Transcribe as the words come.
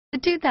The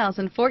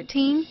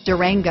 2014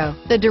 Durango.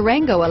 The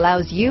Durango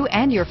allows you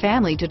and your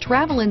family to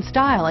travel in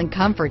style and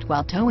comfort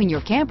while towing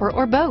your camper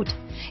or boat.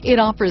 It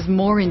offers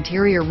more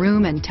interior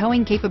room and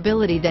towing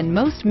capability than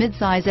most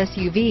midsize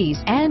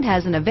SUVs and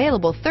has an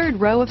available third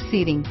row of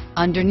seating.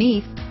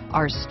 Underneath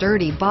are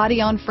sturdy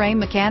body-on-frame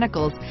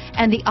mechanicals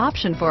and the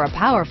option for a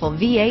powerful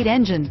V8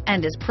 engine,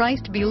 and is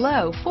priced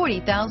below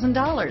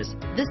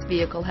 $40,000. This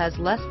vehicle has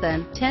less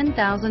than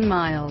 10,000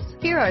 miles.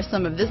 Here are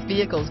some of this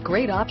vehicle's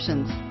great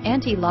options: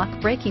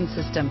 anti-lock braking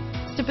system,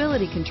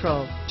 stability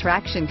control,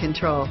 traction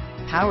control,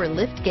 power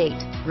liftgate,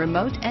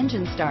 remote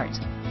engine start,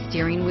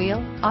 steering wheel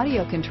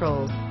audio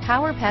controls,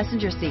 power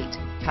passenger seat,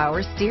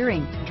 power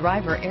steering,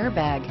 driver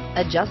airbag,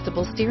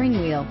 adjustable steering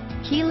wheel,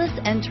 keyless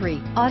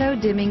entry, auto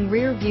dimming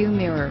rear view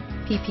mirror,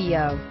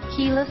 PPO,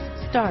 keyless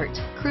start,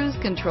 cruise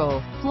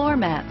control, floor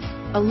mats,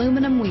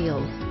 aluminum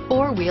wheels,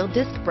 four-wheel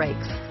disc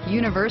brakes,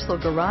 universal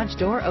garage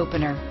door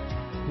opener,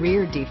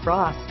 rear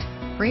defrost,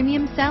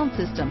 premium sound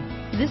system.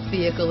 This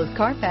vehicle is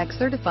Carfax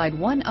certified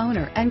one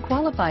owner and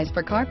qualifies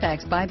for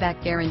Carfax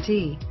buyback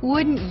guarantee.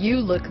 Wouldn't you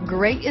look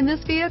great in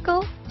this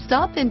vehicle?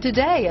 Stop in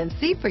today and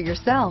see for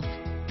yourself.